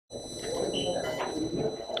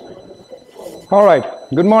All right,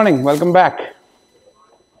 good morning, welcome back.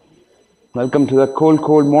 Welcome to the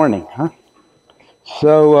cold morning, huh?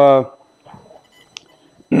 So,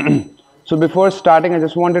 so before starting, I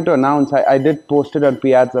just wanted to announce, I did post it on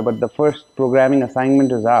Piazza, but the first programming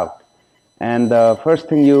assignment is out. And the first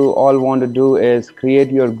thing you all want to do is create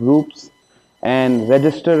your groups and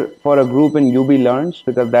register for a group in UB Learns,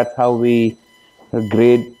 because that's how we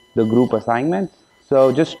grade the group assignments.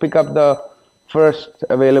 So just pick up the first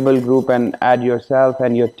available group and add yourself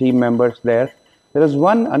and your team members there. There is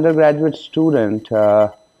one undergraduate student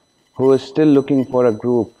who is still looking for a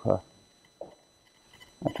group. I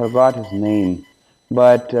forgot his name,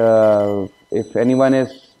 but if anyone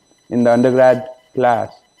is in the undergrad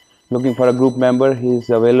class looking for a group member, he's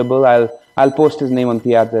available. I'll post his name on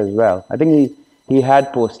Piazza as well. I think he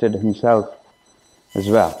had posted himself as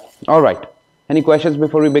well. All right. Any questions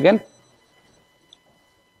before we begin?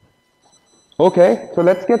 Okay, so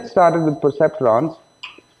let's get started with perceptrons.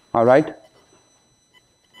 All right.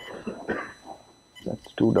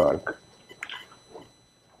 That's too dark.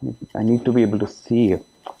 I need to be able to see.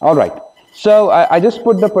 All right. So I just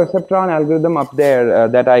put the perceptron algorithm up there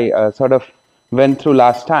that I sort of went through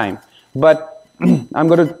last time. But I'm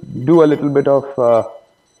going to do a little bit of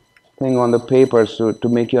thing on the paper to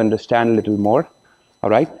make you understand a little more.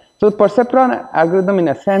 All right. So the perceptron algorithm, in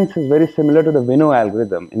a sense, is very similar to the Winnow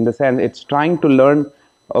algorithm in the sense it's trying to learn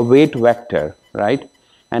a weight vector, right?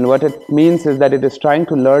 And what it means is that it is trying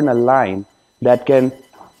to learn a line that can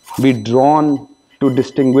be drawn to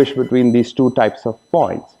distinguish between these two types of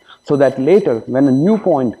points, so that later, when a new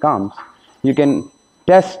point comes, you can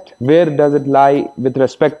test where does it lie with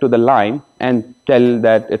respect to the line and tell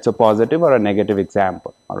that it's a positive or a negative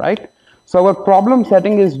example. All right. So our problem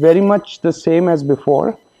setting is very much the same as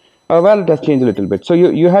before. Well, it has changed a little bit. So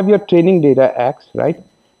you have your training data x, right?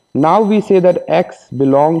 Now we say that x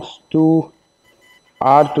belongs to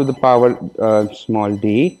r to the power small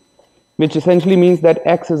d, which essentially means that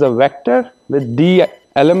x is a vector with d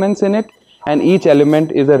elements in it, and each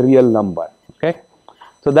element is a real number. Okay,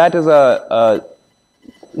 so that is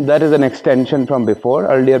an extension from before.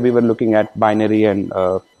 Earlier we were looking at binary and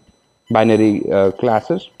binary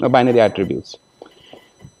classes, binary attributes.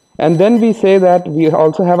 And then we say that we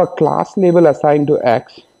also have a class label assigned to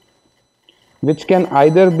x, which can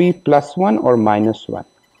either be +1 or -1.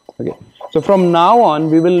 Okay. So from now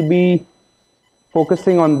on, we will be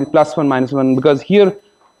focusing on the +1, -1, because here,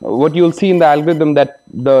 what you'll see in the algorithm that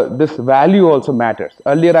this value also matters.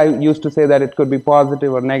 Earlier, I used to say that it could be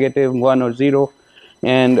positive or negative, 1 or 0,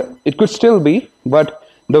 and it could still be, but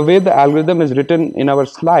the way the algorithm is written in our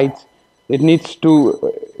slides, we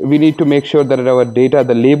need to make sure that our data,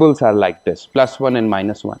 the labels are like this, +1 and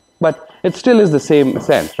 -1. But it still is the same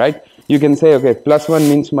sense, right? You can say, okay, +1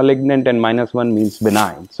 means malignant and -1 means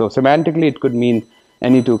benign. So semantically, it could mean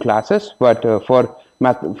any two classes, but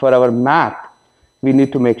for our math, we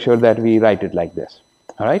need to make sure that we write it like this.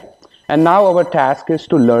 All right. And now our task is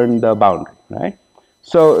to learn the boundary, right?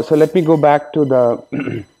 So let me go back to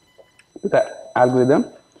the algorithm.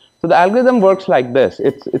 So the algorithm works like this.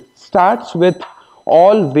 It starts with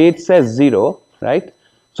all weight says 0, right?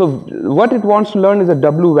 So what it wants to learn is a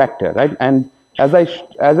W vector, right? And as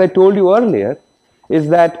I told you earlier, is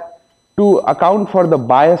that to account for the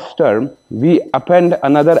bias term, we append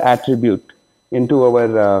another attribute into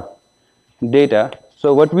our data.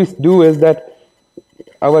 So what we do is that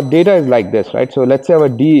our data is like this, right? So let's say our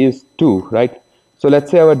D is 2, right? So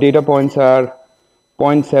let's say our data points are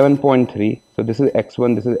 0.7, 0.3. So this is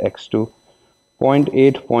x1, this is x2,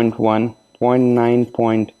 0.8, 0.1, 0.9,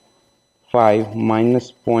 0.5,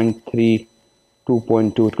 -0.3,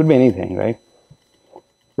 2.2. It could be anything, right?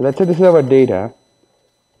 So let's say this is our data,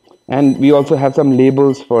 and we also have some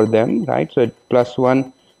labels for them, right? So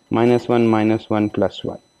 +1, -1, -1,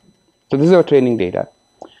 +1. So this is our training data.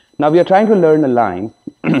 Now we are trying to learn a line.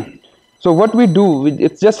 So what we do,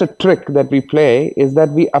 it's just a trick that we play, is that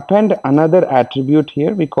we append another attribute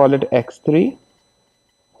here. We call it x3.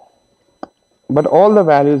 But all the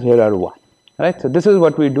values here are 1. Right? So this is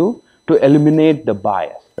what we do to eliminate the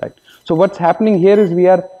bias. Right? So what's happening here is we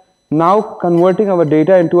are now converting our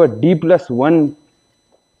data into a d+1.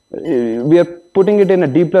 We are putting it in a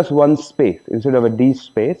d+1 space instead of a d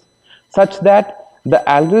space, such that the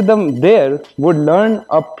algorithm there would learn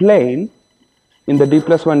a plane in the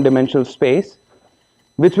d+1 dimensional space,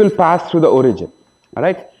 which will pass through the origin. All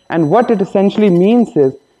right? And what it essentially means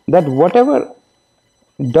is that whatever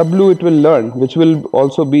W it will learn, which will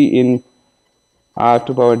also be in r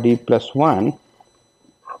to power d+1,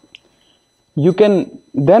 you can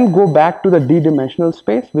then go back to the d-dimensional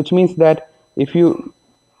space, which means that if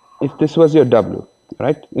this was your W,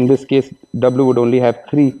 right? In this case, W would only have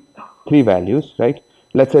three values, right?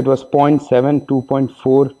 Let's say it was 0 0.7,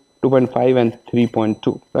 2.4, 2.5, and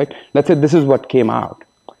 3.2, right? Let's say this is what came out.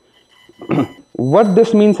 What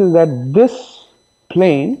this means is that this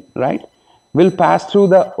plane, right, will pass through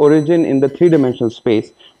the origin in the three-dimensional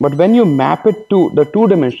space. But when you map it to the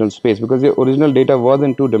two-dimensional space, because the original data was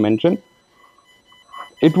in 2 dimension,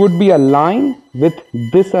 it would be a line with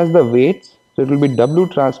this as the weights. So it will be W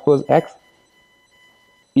transpose X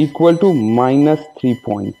equal to minus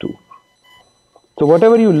 3.2. So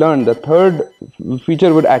whatever you learn, the third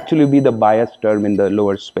feature would actually be the bias term in the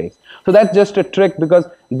lower space. So that's just a trick, because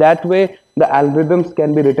that way the algorithms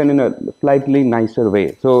can be written in a slightly nicer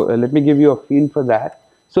way. So let me give you a feel for that.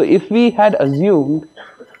 So if we had assumed,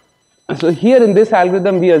 so here in this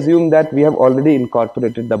algorithm we assume that we have already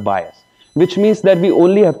incorporated the bias, which means that we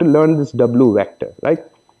only have to learn this W vector, right?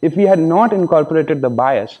 If we had not incorporated the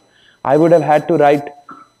bias, I would have had to write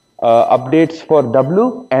updates for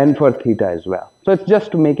W and for theta as well. So it's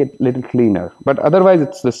just to make it a little cleaner, but otherwise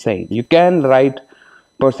it's the same. You can write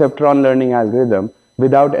perceptron learning algorithm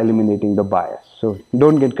without eliminating the bias. So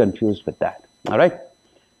don't get confused with that. All right.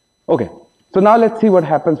 Okay. So now let's see what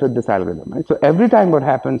happens with this algorithm. Right? So every time what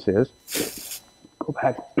happens is, go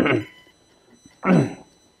back.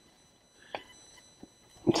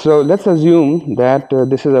 So let's assume that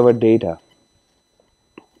this is our data.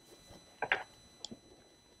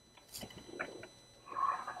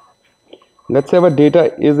 Let's say our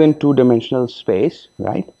data is in two-dimensional space,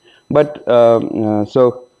 right? But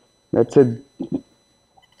so let's say,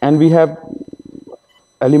 and we have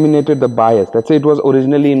eliminated the bias. Let's say it was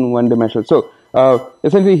originally in one-dimensional. So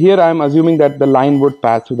essentially here I'm assuming that the line would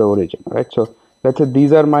pass through the origin, right? So let's say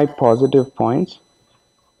these are my positive points.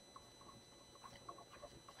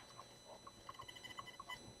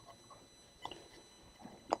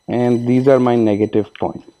 And these are my negative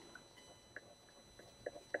points.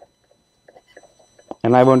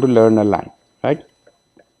 And I want to learn a line, right?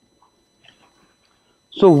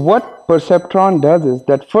 So what Perceptron does is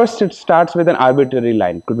that first it starts with an arbitrary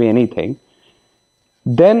line, could be anything.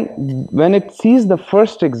 Then when it sees the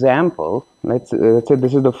first example, let's say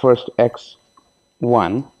this is the first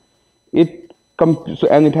x1,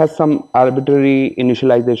 and it has some arbitrary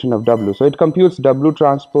initialization of W. So it computes W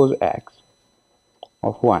transpose X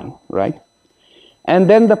of 1, right? And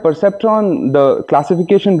then the perceptron, the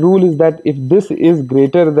classification rule is that if this is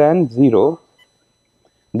greater than 0,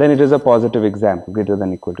 then it is a positive example, greater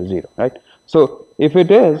than equal to 0, right? So if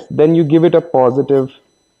it is, then you give it a positive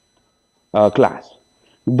class.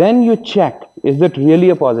 Then you check, is it really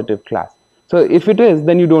a positive class? So if it is,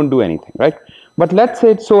 then you don't do anything, right? But let's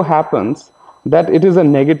say it so happens that it is a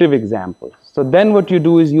negative example. So then what you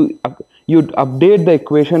do is you update the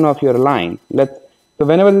equation of your line. So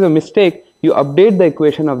whenever there's a mistake, you update the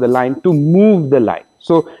equation of the line to move the line.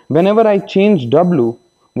 So whenever I change W,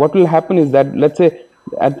 what will happen is that, let's say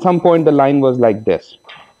at some point the line was like this.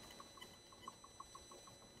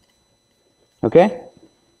 Okay?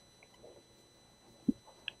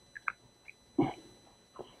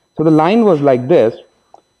 So the line was like this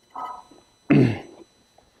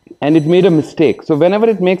and it made a mistake. So whenever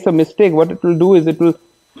it makes a mistake, what it will do is it will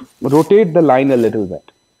rotate the line a little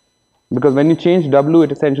bit. Because when you change W,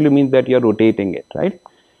 it essentially means that you're rotating it, right?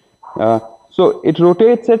 So it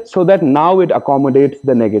rotates it so that now it accommodates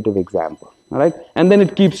the negative example, all right? And then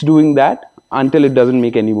it keeps doing that until it doesn't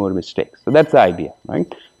make any more mistakes. So that's the idea,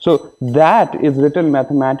 right? So that is written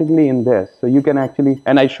mathematically in this. So you can actually,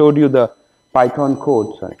 and I showed you the Python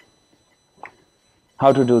code, sorry,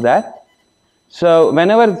 how to do that. So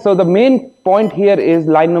so the main point here is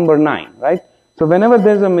line number 9, right? So whenever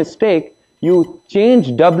there's a mistake, you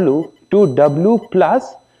change W to W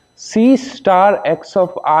plus C star X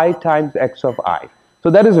of I times X of I. So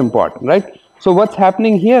that is important, right? So what's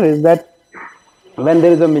happening here is that when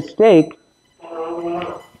there is a mistake,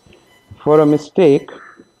 for a mistake,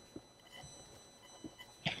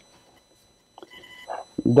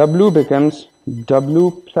 W becomes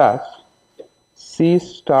W plus C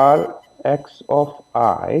star X of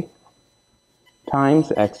I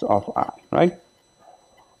times X of I, right?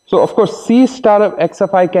 So of course, C star of X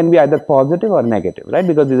of I can be either positive or negative, right?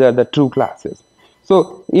 Because these are the true classes.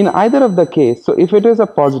 So in either of the case, so if it is a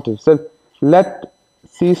positive, so let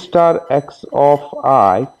C star X of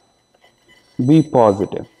I be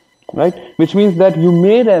positive, right? Which means that you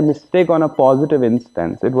made a mistake on a positive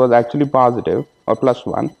instance. It was actually positive or plus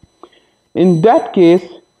 1. In that case,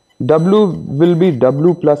 W will be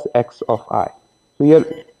W plus X of I. So you're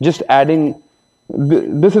just adding.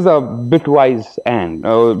 This is a bitwise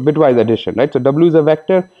bitwise addition, right? So W is a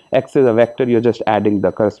vector, X is a vector, you're just adding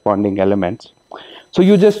the corresponding elements. So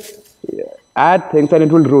you just add things and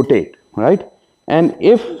it will rotate, right? And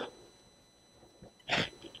if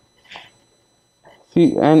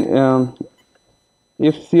if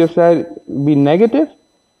CSI be negative,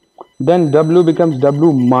 then W becomes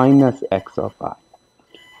W minus X of I.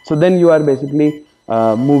 So then you are basically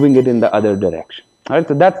moving it in the other direction. Right?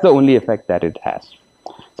 So that's the only effect that it has.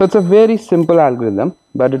 So it's a very simple algorithm,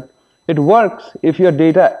 but it works if your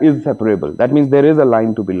data is separable. That means there is a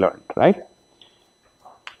line to be learned, right?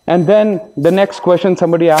 And then the next question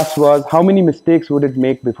somebody asked was, how many mistakes would it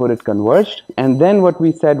make before it converged? And then what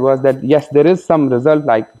we said was that, yes, there is some result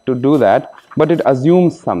like to do that, but it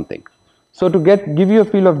assumes something. So to give you a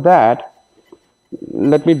feel of that,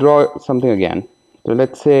 let me draw something again. So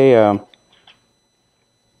let's say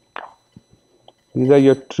these are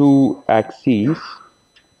your two axes,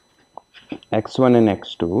 x1 and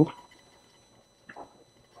x2,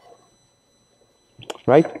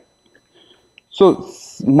 right? So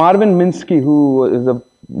Marvin Minsky, who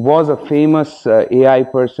was a famous AI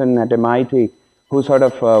person at MIT, who's sort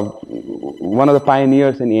of one of the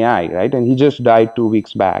pioneers in AI, right? And he just died 2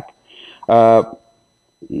 weeks back.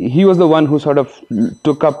 He was the one who sort of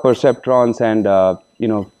took up perceptrons and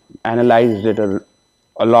analyzed it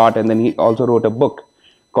a lot, and then he also wrote a book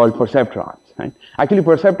called Perceptrons. Right? Actually,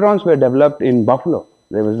 perceptrons were developed in Buffalo.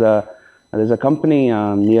 There's a company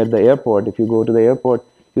near the airport. If you go to the airport,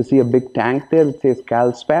 you see a big tank there. It says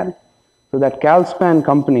Calspan. So that Calspan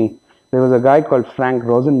company, there was a guy called Frank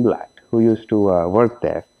Rosenblatt who used to work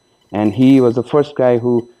there, and he was the first guy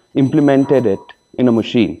who implemented it in a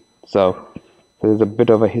machine. So there's a bit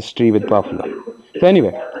of a history with Buffalo. So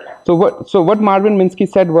anyway, so what Marvin Minsky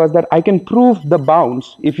said was that I can prove the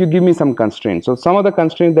bounds if you give me some constraints. So some of the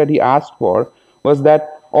constraints that he asked for was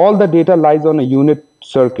that all the data lies on a unit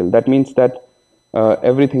circle. That means that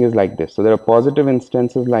everything is like this. So there are positive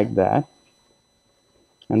instances like that,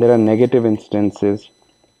 and there are negative instances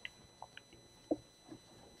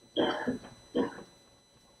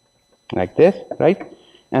like this, right?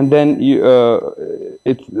 And then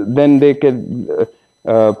then they can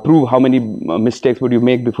prove how many mistakes would you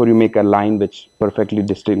make before you make a line which perfectly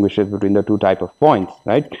distinguishes between the two type of points,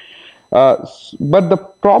 right? But the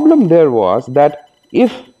problem there was that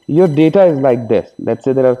if your data is like this, let's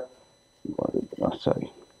say there are,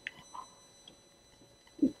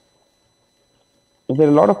 there are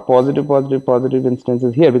a lot of positive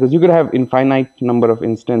instances here, because you could have infinite number of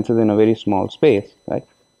instances in a very small space, right?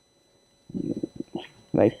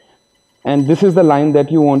 Right, and this is the line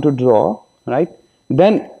that you want to draw, right?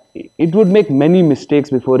 Then it would make many mistakes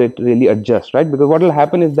before it really adjusts, right? Because what will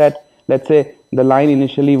happen is that, let's say the line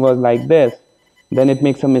initially was like this, then it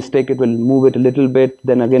makes a mistake, it will move it a little bit,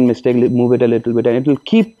 then again mistake, move it a little bit, and it will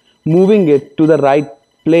keep moving it to the right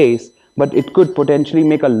place, but it could potentially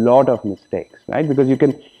make a lot of mistakes, right? Because you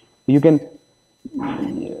can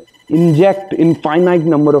inject infinite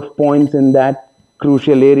number of points in that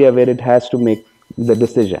crucial area where it has to make the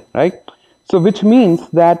decision, right? So which means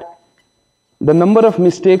that the number of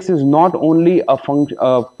mistakes is not only a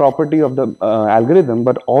property of the algorithm,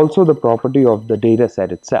 but also the property of the data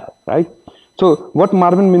set itself, right? So what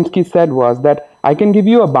Marvin Minsky said was that I can give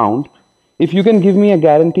you a bound if you can give me a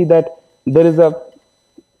guarantee that there is a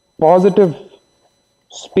positive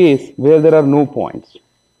space where there are no points,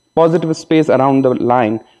 positive space around the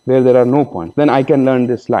line where there are no points, then I can learn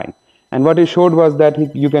this line. And what he showed was that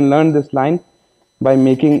you can learn this line by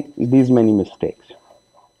making these many mistakes.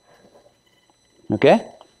 Okay,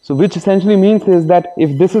 so which essentially means is that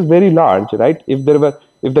if this is very large, right, if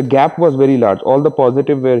the gap was very large, all the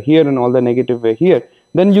positive were here and all the negative were here,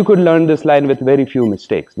 then you could learn this line with very few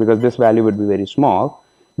mistakes, because this value would be very small.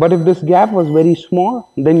 But if this gap was very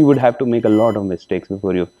small, then you would have to make a lot of mistakes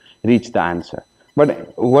before you reach the answer.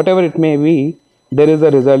 But whatever it may be, there is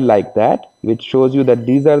a result like that which shows you that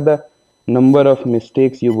these are the number of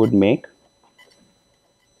mistakes you would make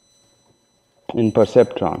in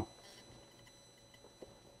Perceptron.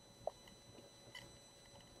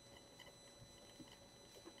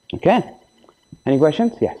 Okay. Any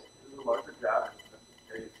questions? Yes.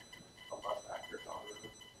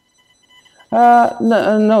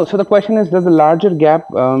 No. So the question is, does a larger gap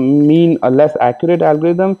mean a less accurate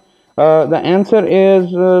algorithm? The answer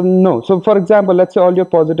is no. So for example, let's say all your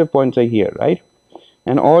positive points are here, right?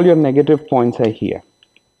 And all your negative points are here,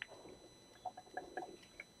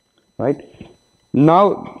 right?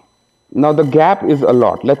 Now the gap is a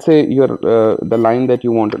lot. Let's say the line that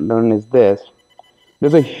you want to learn is this.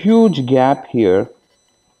 There's a huge gap here,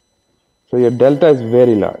 so your delta is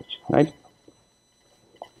very large, right?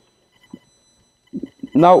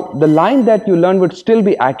 Now, the line that you learn would still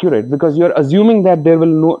be accurate because you're assuming that there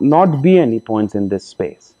will not be any points in this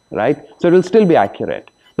space, right? So it will still be accurate.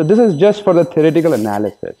 So this is just for the theoretical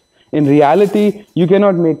analysis. In reality, you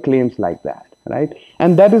cannot make claims like that, right?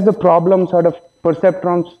 And that is the problem. Sort of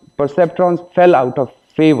perceptrons fell out of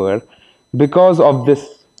favor because of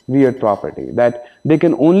this weird property, that they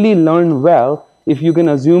can only learn well if you can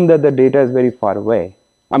assume that the data is very far away.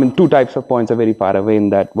 I mean, two types of points are very far away in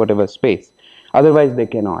that whatever space. Otherwise, they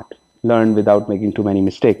cannot learn without making too many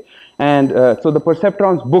mistakes. And so the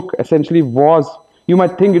Perceptron's book essentially was, you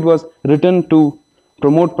might think it was written to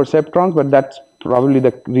promote perceptrons, but that's probably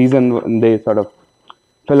the reason they sort of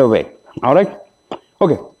fell away. All right?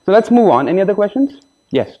 Okay, so let's move on. Any other questions?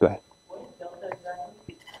 Yes, go ahead. What is delta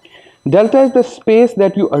exactly? Delta is the space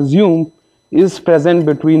that you assume is present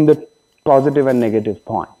between the positive and negative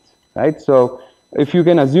points, right? So if you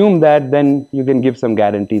can assume that, then you can give some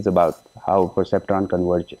guarantees about how perceptron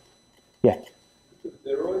converges. Yes?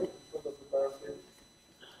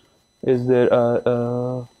 Is there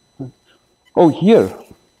oh, here.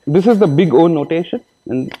 This is the big O notation.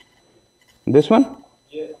 And this one?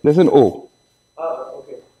 Yeah. This is an O.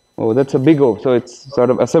 Okay. Oh, that's a big O. So it's sort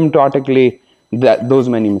of asymptotically those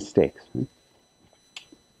many mistakes.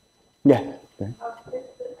 Yes? Okay.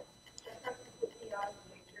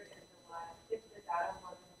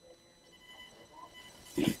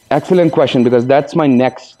 Excellent question, because that's my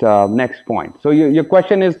next point. So your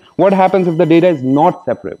question is, what happens if the data is not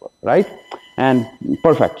separable, right? And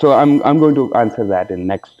perfect. So I'm going to answer that in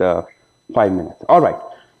next 5 minutes. All right.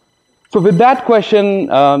 So with that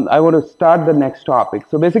question, I want to start the next topic.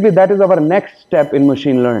 So basically, that is our next step in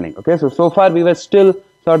machine learning. Okay. So far we were still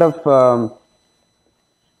sort of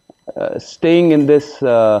staying in this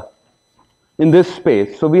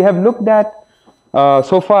space. So we have looked at.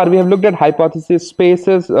 So far, we have looked at hypothesis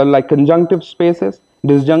spaces like conjunctive spaces,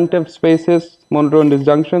 disjunctive spaces, monotone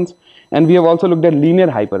disjunctions, and we have also looked at linear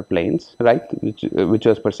hyperplanes, right, which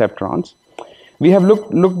was perceptrons. We have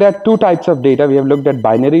looked at two types of data. We have looked at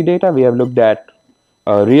binary data. We have looked at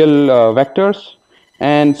real vectors,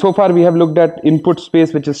 and so far we have looked at input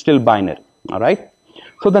space, which is still binary. All right.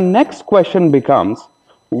 So the next question becomes,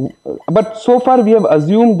 but so far we have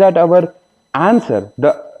assumed that our answer,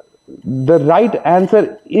 the right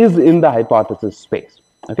answer is in the hypothesis space,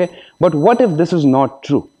 okay? But what if this is not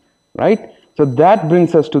true, right? So that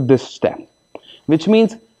brings us to this step, which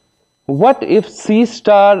means, what if C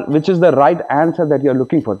star, which is the right answer that you're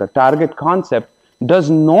looking for, the target concept, does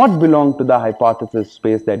not belong to the hypothesis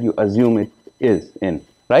space that you assume it is in,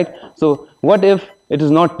 right? So what if it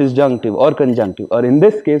is not disjunctive or conjunctive, or in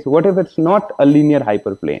this case, what if it's not a linear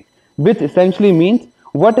hyperplane, which essentially means,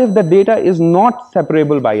 what if the data is not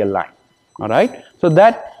separable by a line? All right. So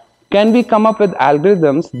that can we come up with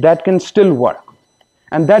algorithms that can still work,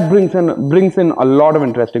 and that brings in a lot of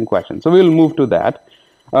interesting questions. So we will move to that.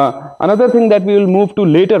 Another thing that we will move to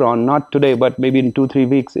later on, not today, but maybe in 2-3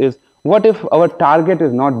 weeks, is what if our target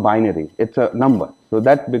is not binary? It's a number. So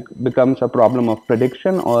that becomes a problem of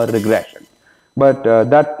prediction or regression. But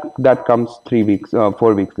that comes 4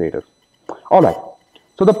 weeks later. All right.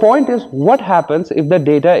 So the point is, what happens if the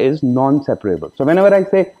data is non-separable? So whenever I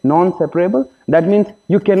say non-separable, that means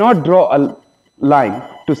you cannot draw a line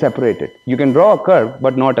to separate it. You can draw a curve,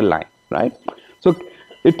 but not a line, right? So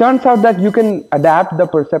it turns out that you can adapt the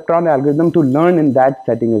perceptron algorithm to learn in that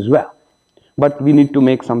setting as well. But we need to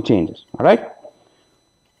make some changes, all right?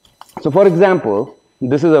 So for example,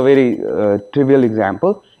 this is a very trivial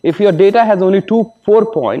example. If your data has only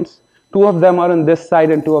 4 points, 2 of them are on this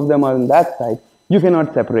side and 2 of them are on that side, you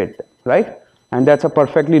cannot separate them, right? And that's a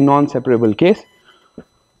perfectly non-separable case.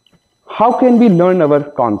 How can we learn our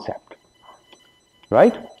concept,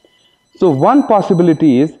 right? So one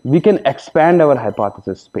possibility is we can expand our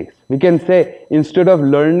hypothesis space. We can say, instead of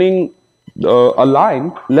learning a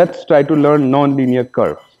line, let's try to learn non-linear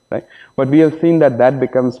curves, right? But we have seen that that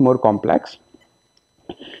becomes more complex.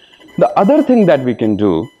 The other thing that we can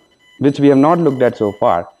do, which we have not looked at so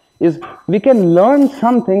far, is we can learn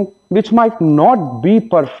something which might not be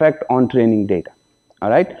perfect on training data, all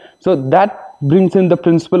right? So that brings in the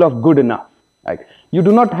principle of good enough. Like, you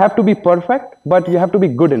do not have to be perfect, but you have to be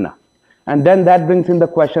good enough. And then that brings in the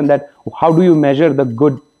question that how do you measure the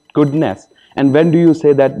goodness, and when do you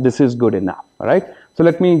say that this is good enough, all right? So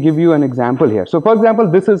let me give you an example here. So for example,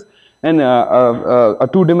 this is a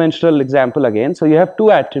two-dimensional example again. So you have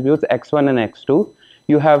 2 attributes, x1 and x2.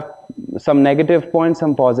 You have some negative points,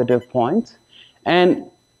 some positive points, and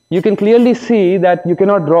you can clearly see that you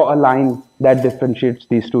cannot draw a line that differentiates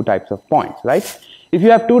these 2 types of points, right? If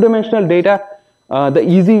you have 2-dimensional data, the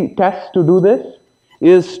easy test to do this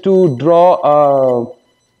is to draw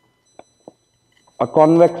a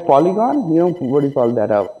convex polygon, what do you call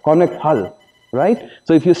that? A convex hull, right?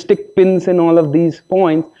 So if you stick pins in all of these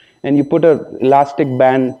points and you put a elastic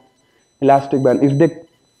band,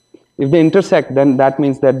 if they intersect, then that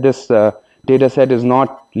means that this data set is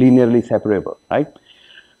not linearly separable, right?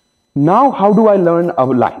 Now, how do I learn a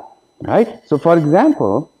line, right? So for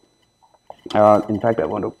example, in fact, I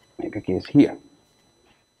want to make a case here.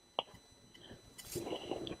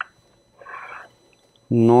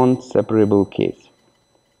 Non-separable case.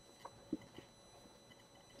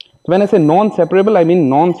 When I say non-separable, I mean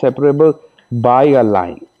non-separable by a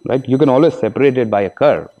line, right? You can always separate it by a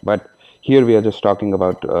curve, but here we are just talking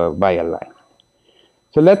about by a line.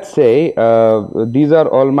 So let's say these are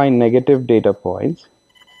all my negative data points,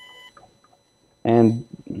 and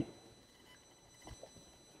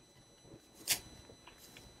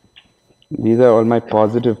these are all my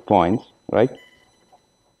positive points, right?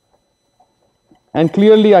 And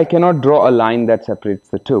clearly I cannot draw a line that separates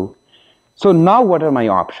the two. So now what are my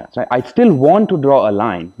options? I still want to draw a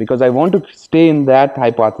line because I want to stay in that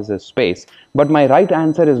hypothesis space, but my right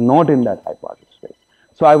answer is not in that hypothesis space.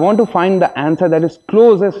 So I want to find the answer that is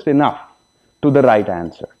closest enough to the right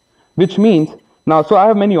answer, which means, now, so I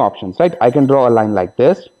have many options, right? I can draw a line like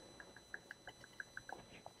this.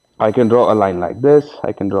 I can draw a line like this.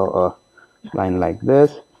 I can draw a line like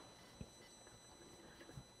this.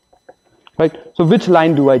 Right? So which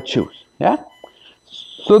line do I choose? Yeah.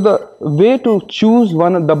 So the way to choose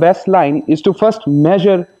one of the best line is to first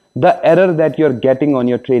measure the error that you're getting on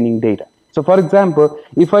your training data. So for example,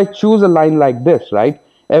 if I choose a line like this, right?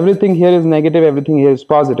 Everything here is negative, everything here is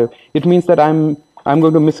positive. It means that I'm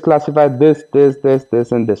going to misclassify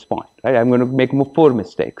this, and this point, right? I'm going to make 4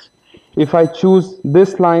 mistakes. If I choose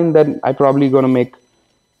this line, then I'm probably going to make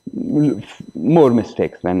more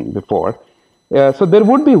mistakes than before. So there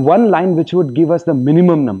would be one line which would give us the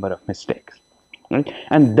minimum number of mistakes, right?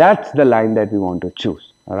 And that's the line that we want to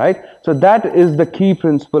choose. All right. So that is the key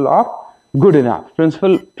principle of good enough.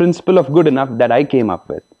 Principle of good enough that I came up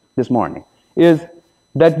with this morning is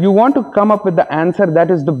that you want to come up with the answer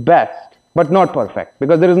that is the best, but not perfect,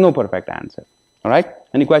 because there is no perfect answer. All right.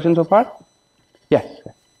 Any questions so far? Yes.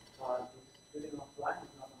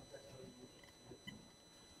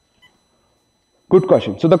 Good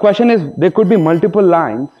question. So the question is, there could be multiple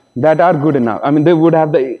lines that are good enough. I mean, they would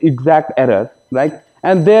have the exact error, right?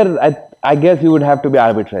 And there, I guess you would have to be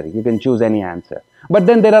arbitrary. You can choose any answer. But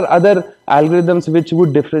then there are other algorithms which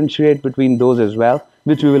would differentiate between those as well,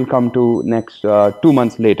 which we will come to next 2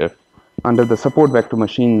 months later under the support vector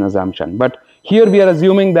machine assumption. But here we are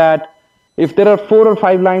assuming that if there are 4 or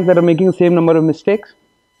 5 lines that are making the same number of mistakes,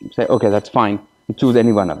 say, okay, that's fine. Choose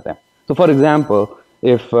any one of them. So for example,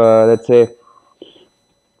 if let's say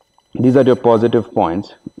these are your positive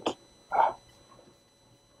points,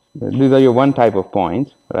 these are your one type of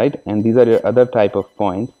points, right? And these are your other type of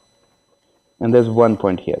points. And there's one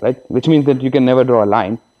point here, right? Which means that you can never draw a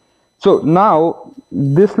line. So now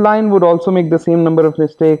this line would also make the same number of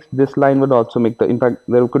mistakes. This line would also make in fact,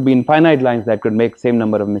 there could be infinite lines that could make same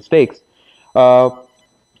number of mistakes.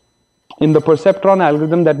 In the perceptron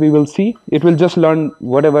algorithm that we will see, it will just learn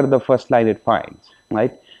whatever the first line it finds,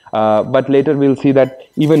 right? But later we'll see that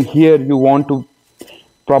even here you want to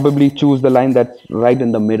probably choose the line that's right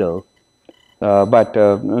in the middle. But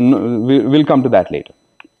we'll come to that later.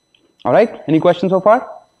 All right, any questions so far?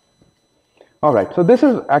 All right, so this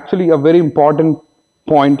is actually a very important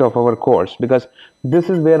point of our course, because this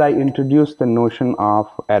is where I introduce the notion of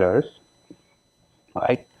errors. All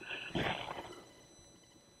right.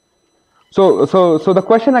 So the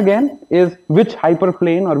question again is which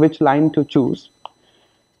hyperplane or which line to choose.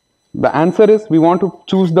 The answer is we want to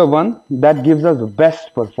choose the one that gives us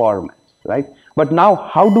best performance, right? But now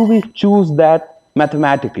how do we choose that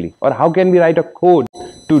mathematically, or how can we write a code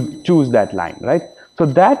to choose that line, right? So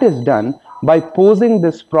that is done by posing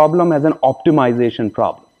this problem as an optimization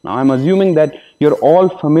problem. Now I'm assuming that you're all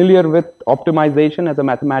familiar with optimization as a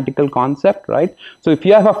mathematical concept, right? So if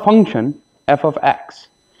you have a function f of x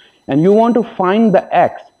and you want to find the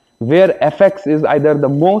x where fx is either the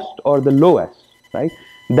most or the lowest, right?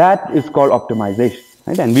 That is called optimization,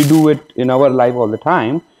 right? And we do it in our life all the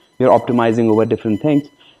time. We're optimizing over different things,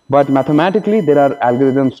 but mathematically there are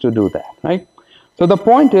algorithms to do that, right? So the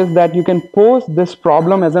point is that you can pose this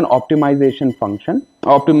problem as an optimization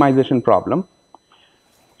problem.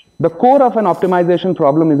 The core of an optimization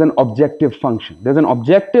problem is an objective function. There's an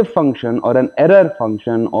objective function or an error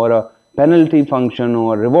function or a penalty function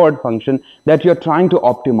or reward function that you're trying to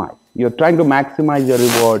optimize. You're trying to maximize your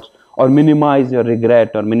rewards or minimize your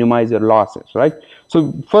regret or minimize your losses, right?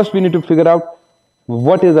 So first we need to figure out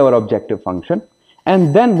what is our objective function.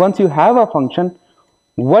 And then once you have a function,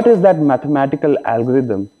 what is that mathematical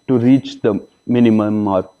algorithm to reach the minimum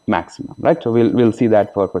or maximum, right? So we'll see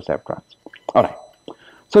that for perceptrons. All right.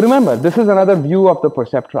 So remember, this is another view of the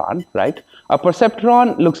perceptron, right? A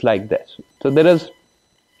perceptron looks like this. So there is,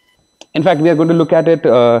 in fact, we are going to look at it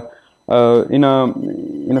in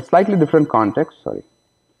a slightly different context. Sorry.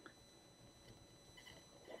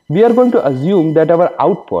 We are going to assume that our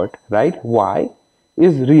output, right, y,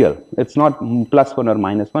 is real. It's not +1 or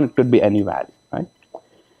 -1. It could be any value, right?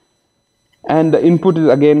 And the input is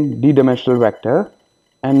again d-dimensional vector.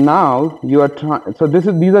 And now you are trying. So these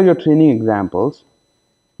are your training examples.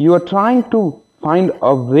 You are trying to find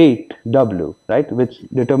a weight w, right, which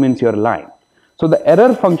determines your line. So the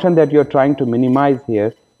error function that you're trying to minimize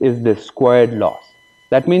here is the squared loss.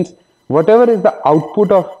 That means whatever is the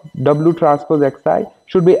output of w transpose xi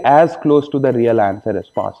should be as close to the real answer as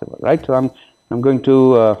possible, right? So I'm going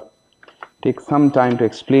to take some time to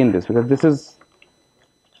explain this, because this is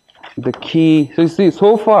the key. So you see,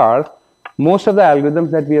 so far most of the algorithms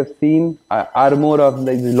that we have seen are more of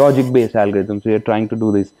the logic-based algorithms. We are trying to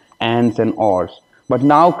do these ands and ors. But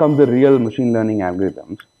now comes the real machine learning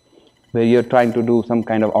algorithms, where you're trying to do some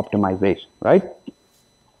kind of optimization, right?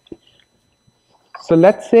 So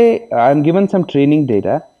let's say I'm given some training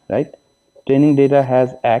data, right? Training data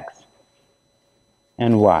has x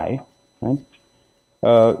and y, right?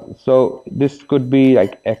 So this could be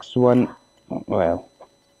like x1, well,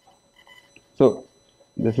 so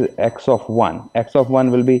this is x of 1. X of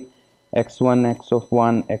 1 will be x1, x of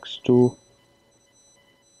 1, x2.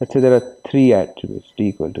 Let's say there are 3 attributes, t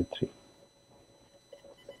equal to 3.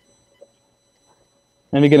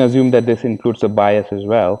 And we can assume that this includes a bias as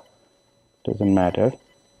well. Doesn't matter.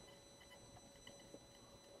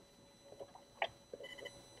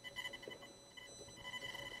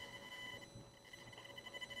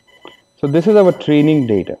 So this is our training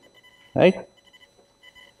data, right? Let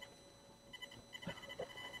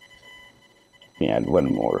me add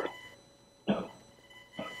one more.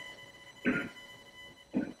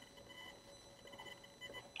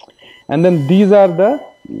 And then these are the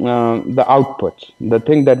outputs, the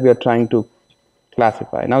thing that we are trying to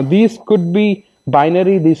classify. Now these could be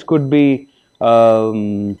binary, these could be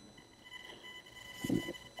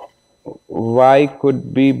y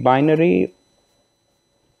could be binary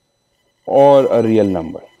or a real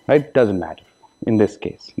number, right? Doesn't matter in this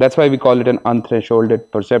case. That's why we call it an unthresholded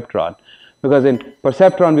perceptron, because in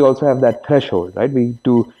perceptron we also have that threshold, right? We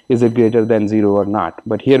do, is it greater than 0 or not?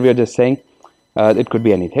 But here we are just saying it could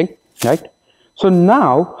be anything, right? So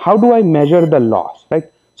now how do I measure the loss, right?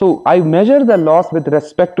 So I measure the loss with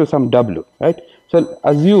respect to some w, right? So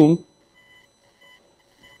assume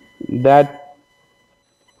that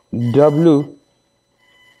w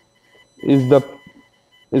is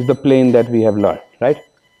the plane that we have learned, right?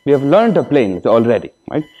 We have learned a plane already,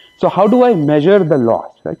 right? So how do I measure the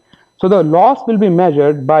loss, right? So the loss will be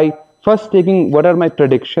measured by first taking what are my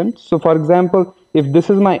predictions. So for example, if this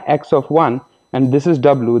is my x of 1 and this is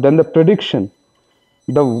w, then the prediction,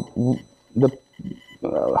 how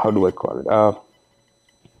do I call it?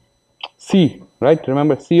 C, right?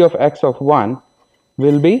 Remember, C of x of 1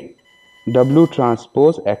 will be w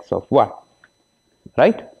transpose x of 1,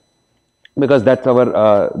 right? Because that's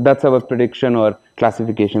our prediction or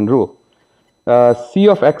classification rule. C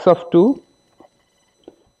of x of 2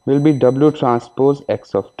 will be w transpose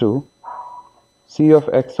x of 2. C of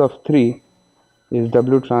x of 3 is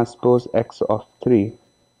w transpose x of 3.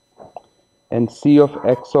 And C of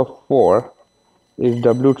x of 4 is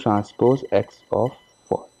w transpose x of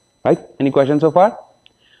 4, right? Any questions so far?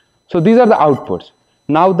 So these are the outputs.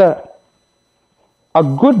 Now a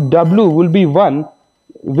good w will be one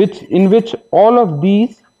in which all of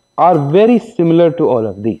these are very similar to all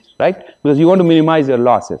of these, right? Because you want to minimize your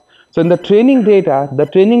losses. So in the training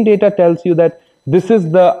data tells you that this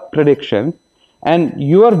is the prediction and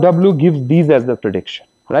your w gives these as the prediction,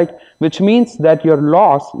 right? Which means that your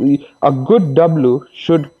loss, a good w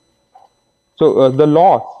should, so the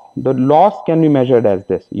loss can be measured as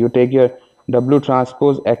this. You take your w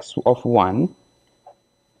transpose x of 1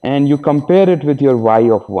 and you compare it with your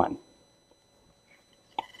y of 1.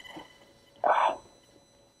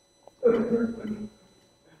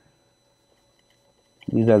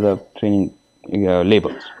 These are the training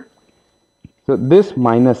labels. So this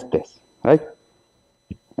minus this, right?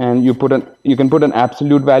 And you can put an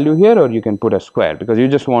absolute value here, or you can put a square, because you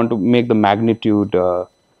just want to make the magnitude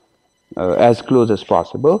as close as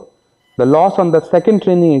possible. The loss on the second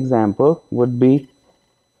training example would be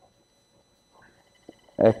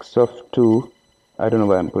x of 2, I don't know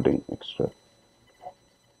why I'm putting extra,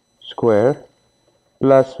 square,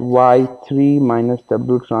 plus y3 minus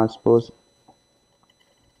w transpose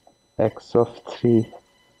x of 3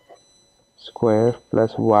 square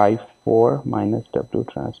plus y4 minus w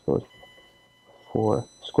transpose 4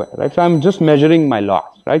 square, right? So I'm just measuring my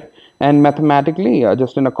loss, right? And mathematically,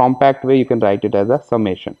 just in a compact way, you can write it as a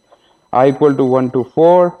summation. I equal to 1 to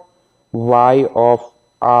 4 y of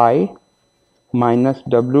I minus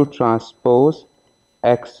w transpose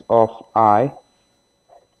x of I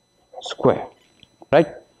square, right?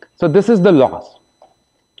 So this is the loss.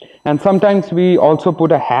 And sometimes we also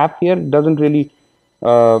put a half here. It doesn't really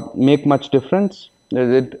make much difference.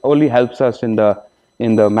 It only helps us in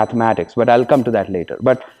the mathematics, but I'll come to that later.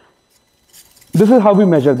 But this is how we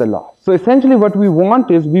measure the loss. So essentially what we want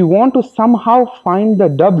is we want to somehow find the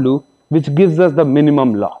W which gives us the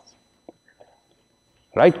minimum loss,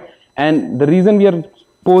 right? And the reason we are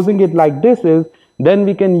posing it like this is then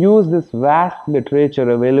we can use this vast literature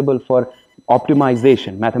available for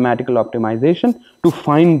optimization, mathematical optimization, to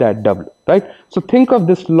find that W, right? So think of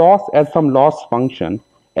this loss as some loss function,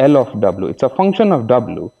 L of W. It's a function of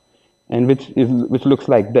W, and which looks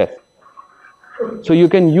like this. So you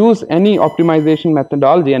can use any optimization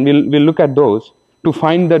methodology, and we'll look at those to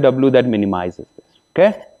find the W that minimizes this.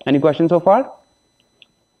 Okay? Any questions so far?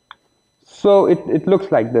 So it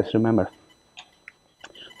looks like this, remember.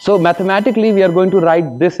 So mathematically, we are going to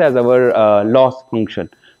write this as our loss function.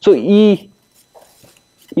 So E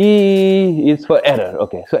is for error.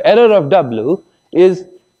 Okay, so error of W is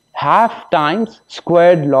half times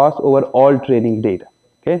squared loss over all training data.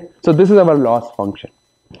 Okay, so this is our loss function.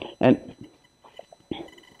 And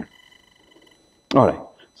all right.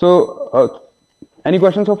 So any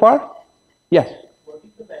questions so far? Yes. What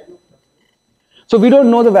is the value of W? So we don't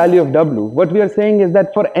know the value of W. What we are saying is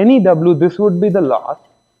that for any W, this would be the loss.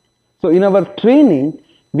 So in our training,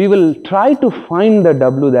 we will try to find the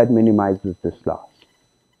W that minimizes this loss.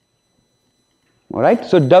 All right.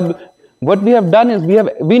 So what we have done is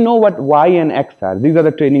we know what Y and X are. These are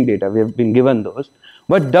the training data. We have been given those.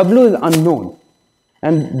 But W is unknown.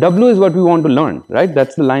 And W is what we want to learn, right?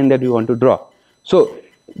 That's the line that we want to draw. So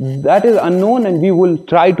that is unknown, and we will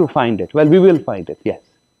try to find it. Well, we will find it, yes.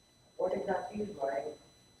 What exactly is Y?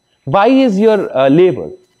 Y is your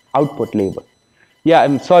label, output label. Yeah,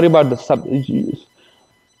 I'm sorry about the sub.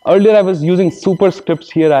 Earlier I was using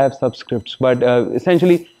superscripts, here I have subscripts. But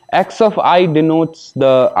essentially, X of I denotes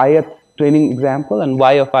the ith training example, and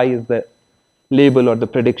Y of I is the label or the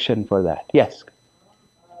prediction for that. Yes?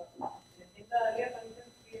 In the earlier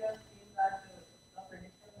conditions, we have seen that the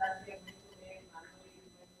prediction that we are going to make manually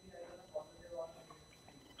is going to be either a positive or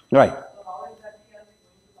negative. Right. So how exactly are we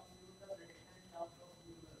going to compute the prediction in terms of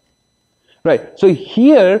users? Right. So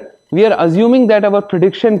here we are assuming that our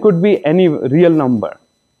prediction could be any real number.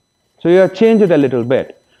 So you have changed it a little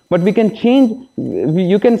bit. But we can change,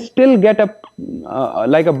 you can still get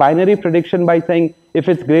like a binary prediction by saying if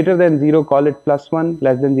it's greater than 0, call it +1,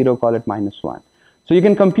 less than 0, call it -1. So you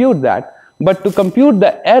can compute that. But to compute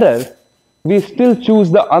the error, we still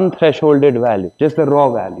choose the unthresholded value, just the raw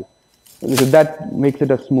value. Because that makes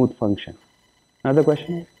it a smooth function. Another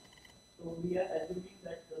question? So we are assuming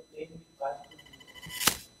that the plane will pass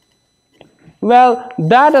through 0. Well,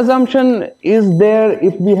 that assumption is there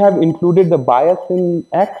if we have included the bias in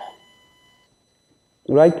X,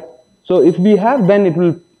 right? So if we have, then it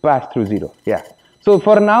will pass through 0, yeah. So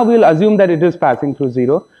for now, we'll assume that it is passing through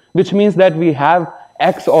 0, which means that we have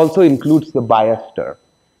X also includes the bias term.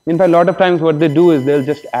 In fact, a lot of times what they do is they'll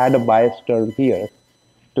just add a bias term here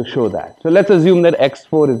to show that. So let's assume that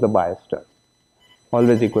X4 is the bias term,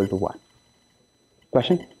 always equal to 1.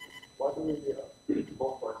 Question? What will be the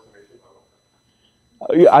ballpark summation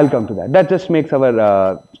of I'll come to that. That just makes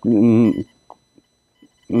our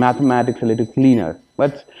mathematics a little cleaner.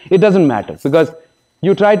 But it doesn't matter because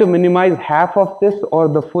you try to minimize half of this or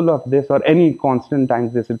the full of this or any constant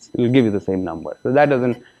times this, it will give you the same number. So that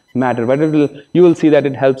doesn't matter. But you will see that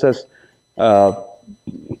it helps us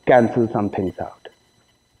cancel some things out.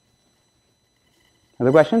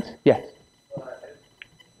 Other questions? Yes.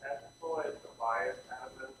 as far as the bias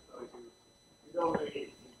element, so you don't really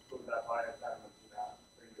include that bias element in that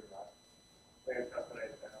figure, right?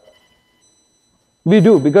 We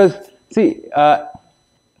do because, see,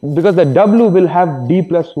 because the W will have D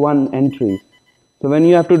plus 1 entries. So when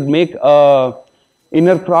you have to make a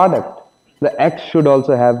inner product, the X should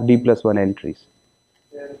also have D plus 1 entries.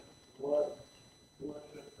 Then what is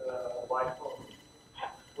Y4?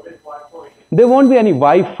 What is Y4? There won't be any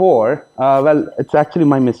Y4. Well, it's actually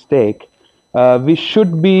my mistake. We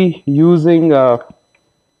should be using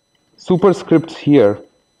superscripts here.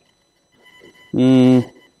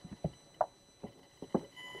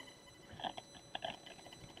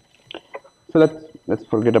 So let's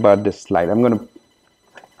forget about this slide. I'm going to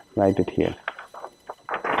write it here.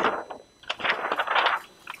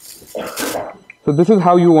 So this is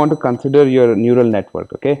how you want to consider your neural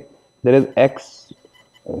network, okay? There is X,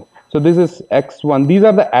 so this is X1. These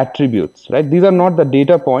are the attributes, right? These are not the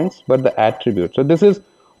data points, but the attributes. So this is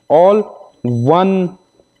all one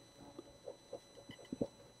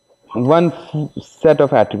set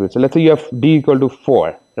of attributes. So let's say you have D equal to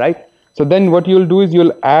 4, right? So then what you'll do is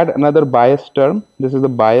you'll add another bias term. This is the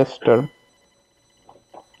bias term.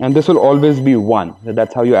 And this will always be 1.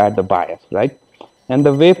 That's how you add the bias, right? And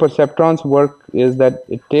the way perceptrons work is that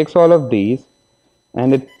it takes all of these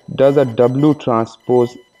and it does a W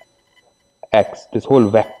transpose X, this whole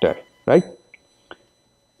vector, right?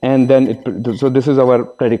 And then so this is our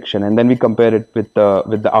prediction, and then we compare it with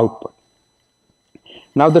the output.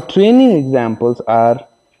 Now the training examples are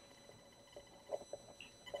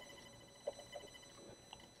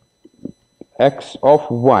X of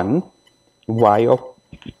 1, Y of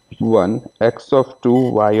 1, X of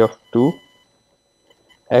 2, Y of 2,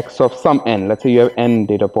 X of some n. Let's say you have n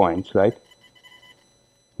data points, right?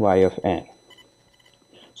 Y of n.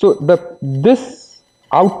 So this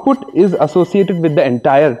output is associated with the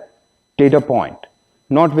entire data point,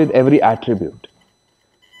 not with every attribute.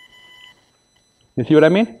 You see what I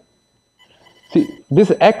mean? See,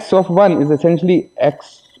 this X of 1 is essentially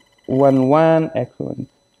X11,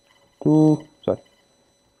 X12, sorry,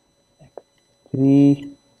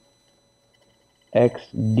 X3,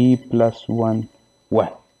 XD plus 1, 1.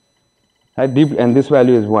 And this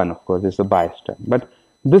value is 1, of course, it's the bias term. But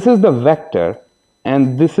this is the vector,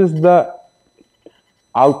 and this is the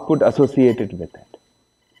output associated with it.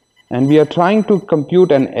 And we are trying to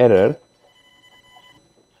compute an error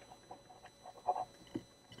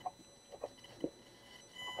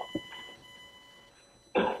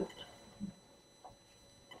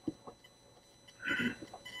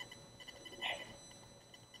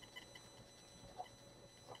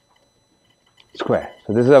square.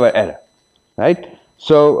 So this is our error, right?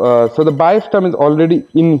 So so the bias term is already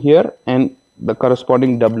in here, and the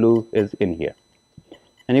corresponding W is in here.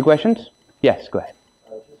 Any questions? Yes, go ahead.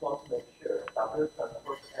 I just want to make sure W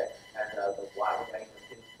transpose X and the Y remain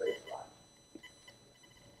in space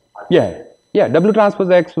line. Yeah, W transpose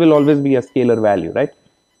X will always be a scalar value, right?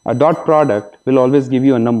 A dot product will always give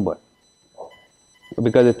you a number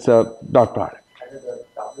because it's a dot product. And then the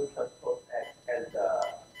W transpose X and the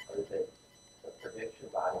prediction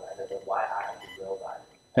value, and then the Y I the real value.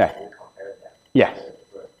 Yeah. We'll compare them. Yes.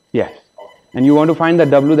 Yes. And you want to find the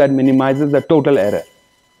W that minimizes the total error.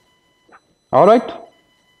 All right?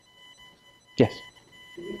 Yes.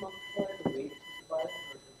 Do we multiply the weight of the bias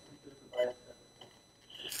or just the bias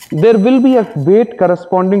term? There will be a weight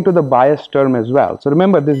corresponding to the bias term as well. So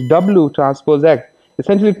remember, this W transpose X,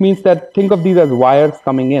 essentially it means that think of these as wires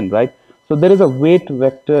coming in, right? So there is a weight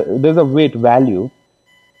vector, there's a weight value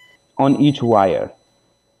on each wire.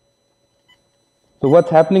 So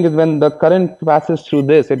what's happening is when the current passes through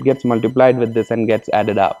this, it gets multiplied with this and gets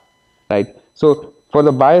added up, right? So for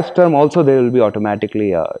the bias term also there will be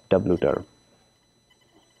automatically a W term.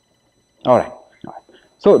 All right.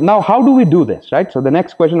 So now how do we do this, right? So the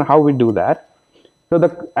next question, how we do that? So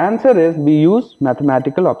the answer is we use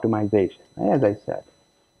mathematical optimization, as I said.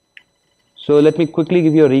 So let me quickly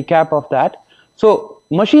give you a recap of that. So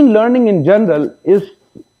machine learning in general is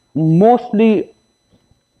mostly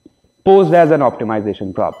posed as an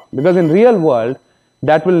optimization problem, because in real world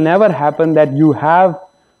that will never happen, that you have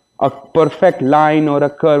a perfect line or a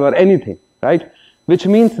curve or anything, right? Which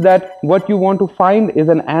means that what you want to find is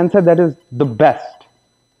an answer that is the best.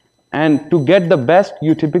 And to get the best,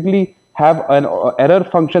 you typically have an error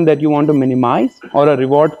function that you want to minimize or a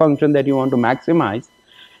reward function that you want to maximize,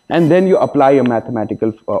 and then you apply a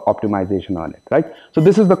mathematical optimization on it, right? So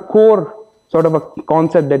this is the core sort of a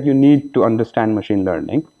concept that you need to understand machine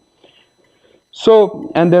learning. So,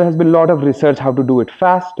 and there has been a lot of research how to do it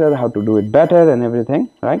faster, how to do it better and everything,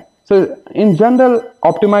 right? So in general,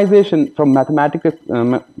 optimization from mathematical,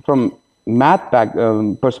 from math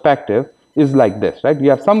perspective is like this, right? You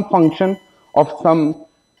have some function of some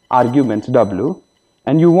arguments W,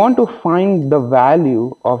 and you want to find the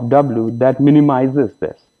value of W that minimizes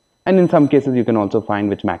this. And in some cases, you can also find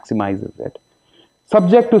which maximizes it,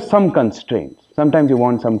 subject to some constraints. Sometimes you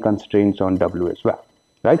want some constraints on W as well,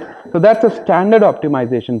 right? So that's a standard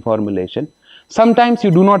optimization formulation. Sometimes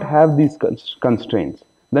you do not have these constraints.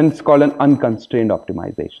 Then it's called an unconstrained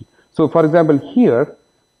optimization. So for example, here,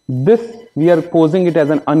 this, we are posing it as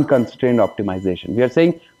an unconstrained optimization. We are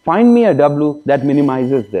saying, find me a W that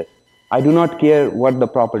minimizes this. I do not care what the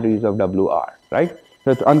properties of W are, right?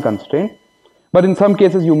 So it's unconstrained. But in some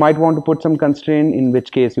cases, you might want to put some constraint, in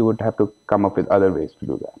which case you would have to come up with other ways to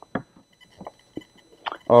do that.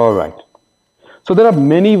 All right. So there are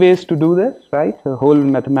many ways to do this, right? A whole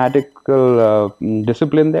mathematical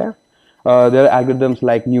discipline there. There are algorithms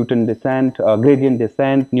like Newton descent, gradient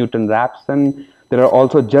descent, Newton-Raphson. There are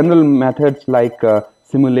also general methods like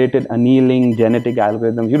simulated annealing, genetic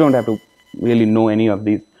algorithms. You don't have to really know any of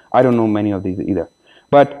these. I don't know many of these either.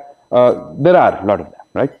 But there are a lot of them,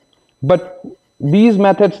 right? But these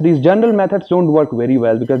methods, these general methods don't work very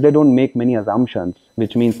well because they don't make many assumptions,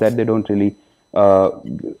 which means that they don't really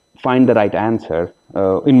find the right answer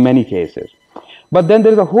in many cases. But then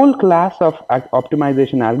there is a whole class of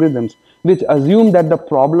optimization algorithms which assume that the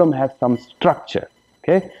problem has some structure.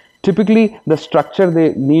 Okay, typically the structure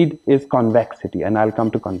they need is convexity, and I'll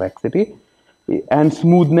come to convexity, and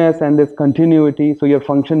smoothness, and this continuity. So your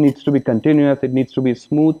function needs to be continuous, it needs to be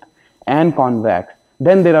smooth and convex.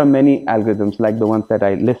 Then there are many algorithms like the ones that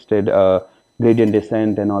I listed, gradient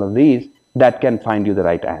descent and all of these, that can find you the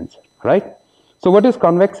right answer, right? So what is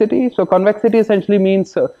convexity? So convexity essentially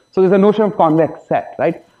means, so there's a notion of convex set,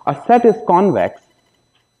 right? A set is convex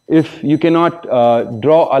if you cannot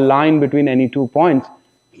draw a line between any 2 points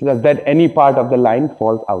so that any part of the line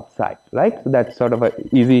falls outside, right? So that's sort of an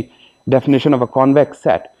easy definition of a convex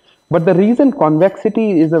set. But the reason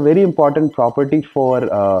convexity is a very important property for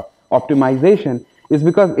optimization is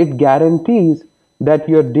because it guarantees that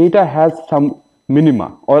your data has some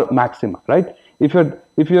minima or maxima, right?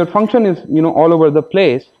 If your function is all over the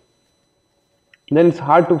place, then it's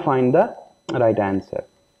hard to find the right answer.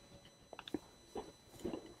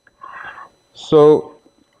 So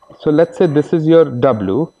let's say this is your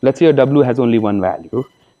W. Let's say your W has only one value,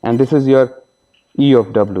 and this is your E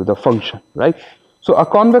of W, the function, right? So a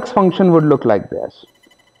convex function would look like this,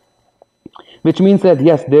 which means that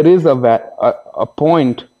yes, there is a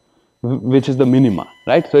point which is the minima,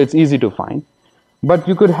 right? So it's easy to find. But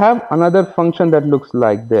you could have another function that looks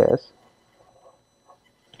like this,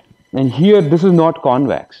 and here this is not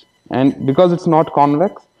convex, and because it's not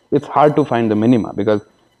convex, it's hard to find the minima, because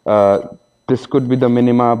this could be the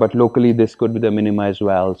minima, but locally this could be the minima as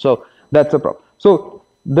well. So that's a problem. So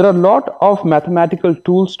there are a lot of mathematical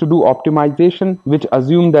tools to do optimization which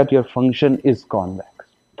assume that your function is convex.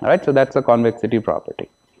 All right, so that's a convexity property.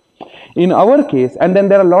 In our case, and then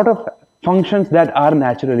there are a lot of functions that are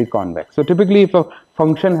naturally convex. So typically if a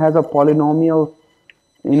function has a polynomial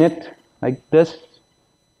in it like this,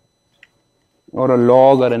 or a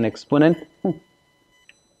log or an exponent,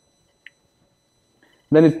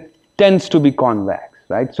 then it tends to be convex,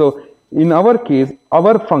 right? So in our case,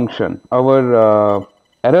 our function, our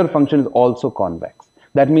error function is also convex.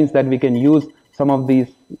 That means that we can use some of these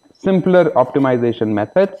simpler optimization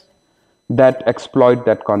methods that exploit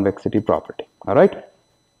that convexity property. All right.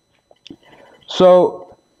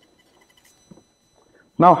 So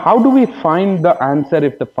now how do we find the answer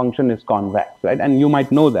if the function is convex, right? And you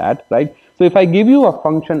might know that, right? So if I give you a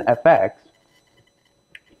function fx,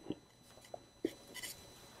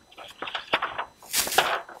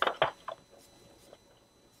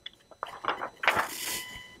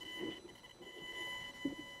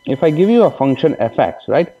 if I give you a function fx,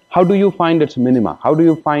 right, how do you find its minima? How do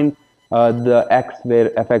you find the x where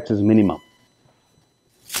fx is minimum?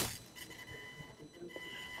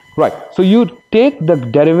 Right, so you take the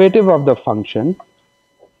derivative of the function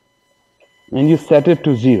and you set it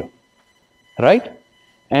to 0, right?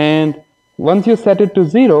 And once you set it to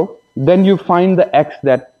 0, then you find the x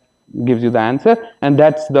that gives you the answer, and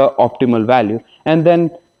that's the optimal value. And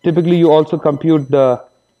then typically you also compute the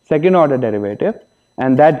second order derivative,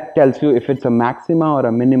 and that tells you if it's a maxima or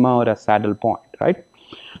a minima or a saddle point, right?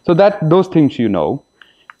 So that those things you know.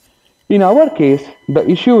 In our case, the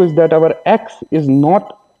issue is that our x is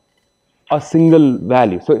not a single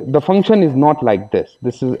value. So the function is not like this.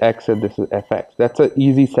 This is x and this is fx. That's an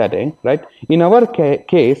easy setting, right? In our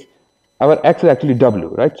case, our x is actually w,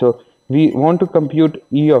 right? So we want to compute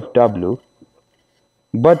E of w,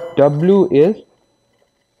 but w is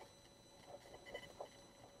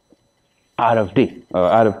R of d,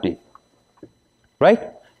 right?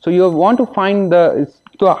 So you want to find the,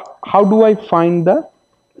 so how do I find the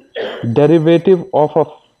derivative of a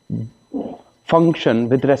function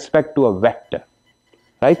with respect to a vector,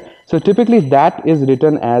 right? So typically that is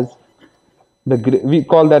written as we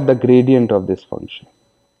call that the gradient of this function.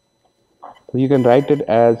 So you can write it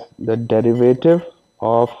as the derivative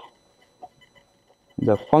of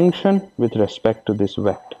the function with respect to this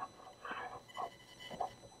vector,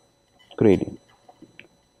 gradient,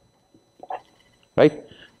 right?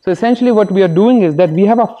 So essentially what we are doing is that we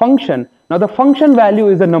have a function. Now the function value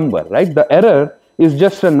is a number, right? The error is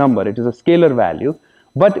just a number. It is a scalar value,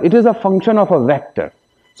 but it is a function of a vector.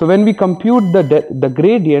 So when we compute the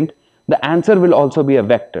gradient, the answer will also be a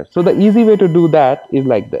vector. So the easy way to do that is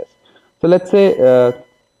like this. So let's say,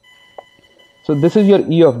 so this is your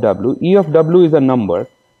E of W. E of W is a number,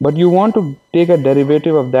 but you want to take a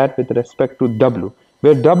derivative of that with respect to W,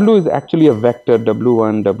 where W is actually a vector,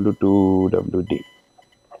 W1, W2, WD,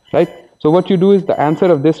 right? So what you do is, the answer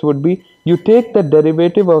of this would be, you take the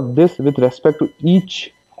derivative of this with respect to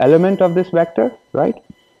each element of this vector, right?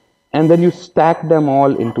 And then you stack them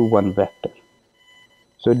all into one vector.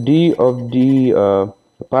 So d of d,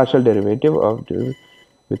 partial derivative of d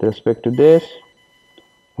with respect to this,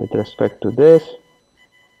 with respect to this,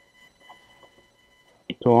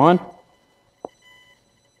 so on,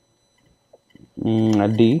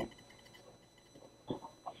 d.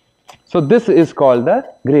 So this is called the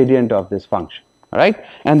gradient of this function, right?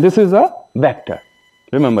 And this is a vector.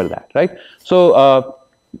 Remember that, right? So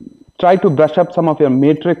try to brush up some of your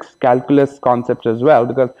matrix calculus concepts as well,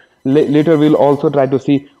 because later we'll also try to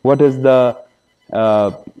see what is the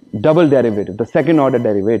double derivative, the second order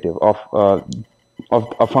derivative of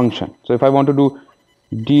a function. So if I want to do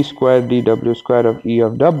d square dw square of E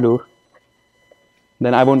of W,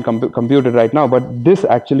 then I won't compute it right now, but this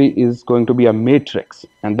actually is going to be a matrix,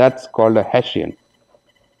 and that's called a Hessian,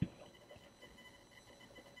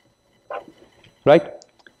 right?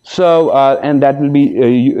 So and that will be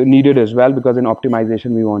needed as well, because in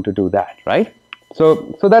optimization we want to do that, right?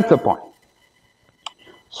 So that's the point.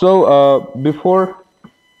 So before,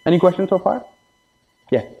 any questions so far?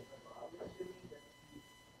 Yeah.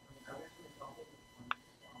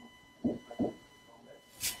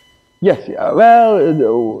 Yes.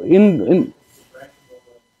 Well,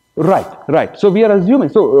 right. So we are assuming.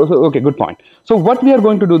 So okay, good point. So what we are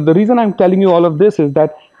going to do, the reason I'm telling you all of this is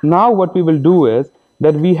that now what we will do is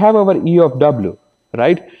that we have our E of W,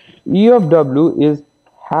 right? E of W is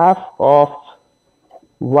half of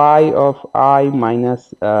y of I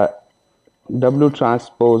minus W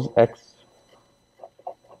transpose x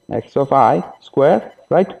of I square,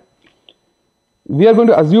 right? We are going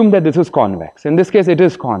to assume that this is convex. In this case, it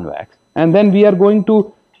is convex, and then we are going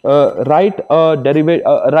to write a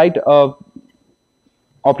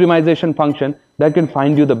optimization function that can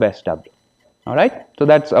find you the best W. All right. So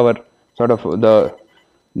that's our sort of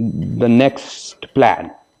the next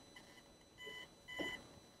plan.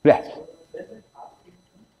 Yes.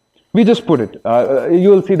 We just put it. You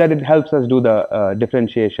will see that it helps us do the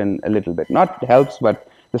differentiation a little bit. Not helps, but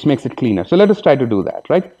this makes it cleaner. So let us try to do that,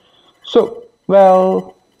 right? So,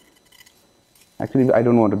 well, actually, I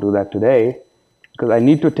don't want to do that today, because I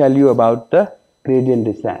need to tell you about the gradient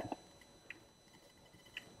descent.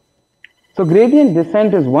 So gradient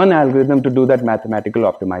descent is one algorithm to do that mathematical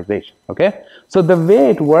optimization, okay? So the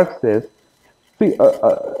way it works is, see,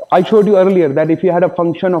 I showed you earlier that if you had a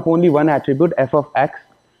function of only one attribute, f of x,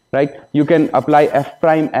 right, you can apply f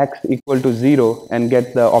prime x equal to 0 and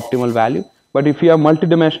get the optimal value. But if you have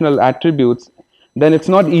multidimensional attributes, then it's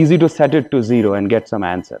not easy to set it to 0 and get some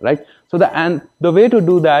answer, right? So the way to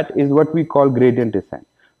do that is what we call gradient descent.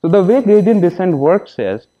 So the way gradient descent works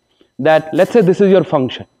is that, let's say this is your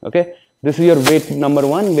function, okay? This is your weight number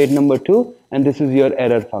 1, weight number 2, and this is your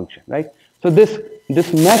error function, right? So this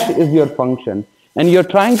mesh is your function, and you're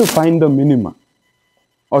trying to find the minima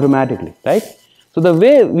automatically, right? So the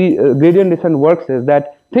way gradient descent works is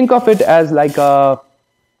that, think of it as like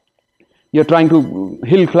you're trying to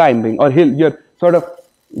hill climbing, or you're sort of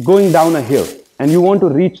going down a hill, and you want to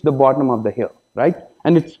reach the bottom of the hill, right?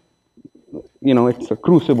 And it's, you know, it's a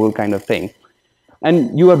crucible kind of thing,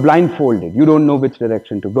 and you are blindfolded. You don't know which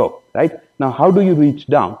direction to go, right? Now, how do you reach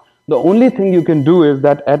down? The only thing you can do is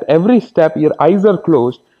that at every step, your eyes are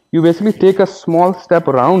closed. You basically take a small step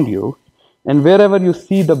around you, and wherever you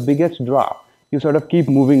see the biggest drop, you sort of keep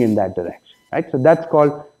moving in that direction, right? So that's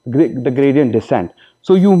called the gradient descent.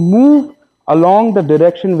 So you move along the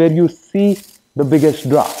direction where you see the biggest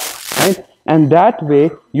drop, right? And that way,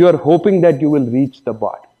 you are hoping that you will reach the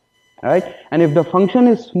bottom, right? And if the function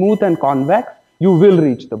is smooth and convex, you will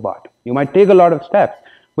reach the bottom. You might take a lot of steps,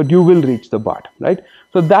 but you will reach the bottom, right?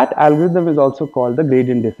 So that algorithm is also called the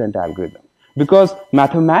gradient descent algorithm, because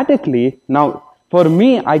mathematically, now for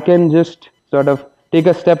me, I can just sort of take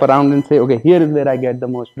a step around and say, okay, here is where I get the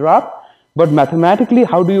most drop. But mathematically,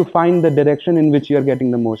 how do you find the direction in which you are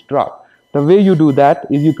getting the most drop? The way you do that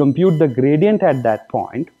is you compute the gradient at that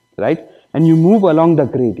point, right? And you move along the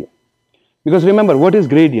gradient. Because remember, what is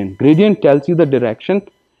gradient? Gradient tells you the direction,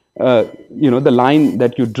 you know, the line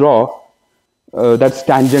that you draw that's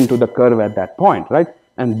tangent to the curve at that point, right?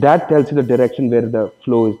 And that tells you the direction where the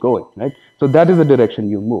flow is going, right? So that is the direction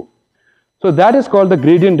you move. So that is called the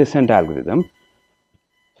gradient descent algorithm.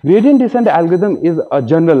 Gradient descent algorithm is a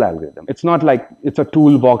general algorithm. It's not like it's a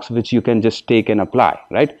toolbox which you can just take and apply,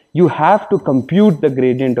 right? You have to compute the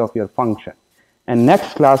gradient of your function. And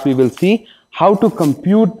next class we will see how to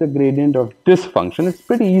compute the gradient of this function. It's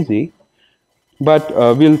pretty easy, but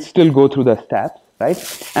we'll still go through the steps,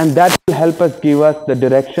 right? And that will help us give us the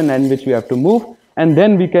direction in which we have to move, and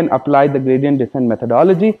then we can apply the gradient descent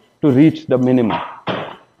methodology to reach the minimum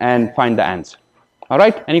and find the answer. All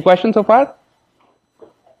right, any questions so far?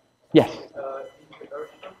 Yes.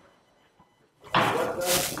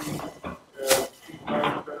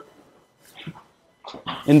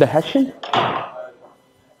 In the Hessian?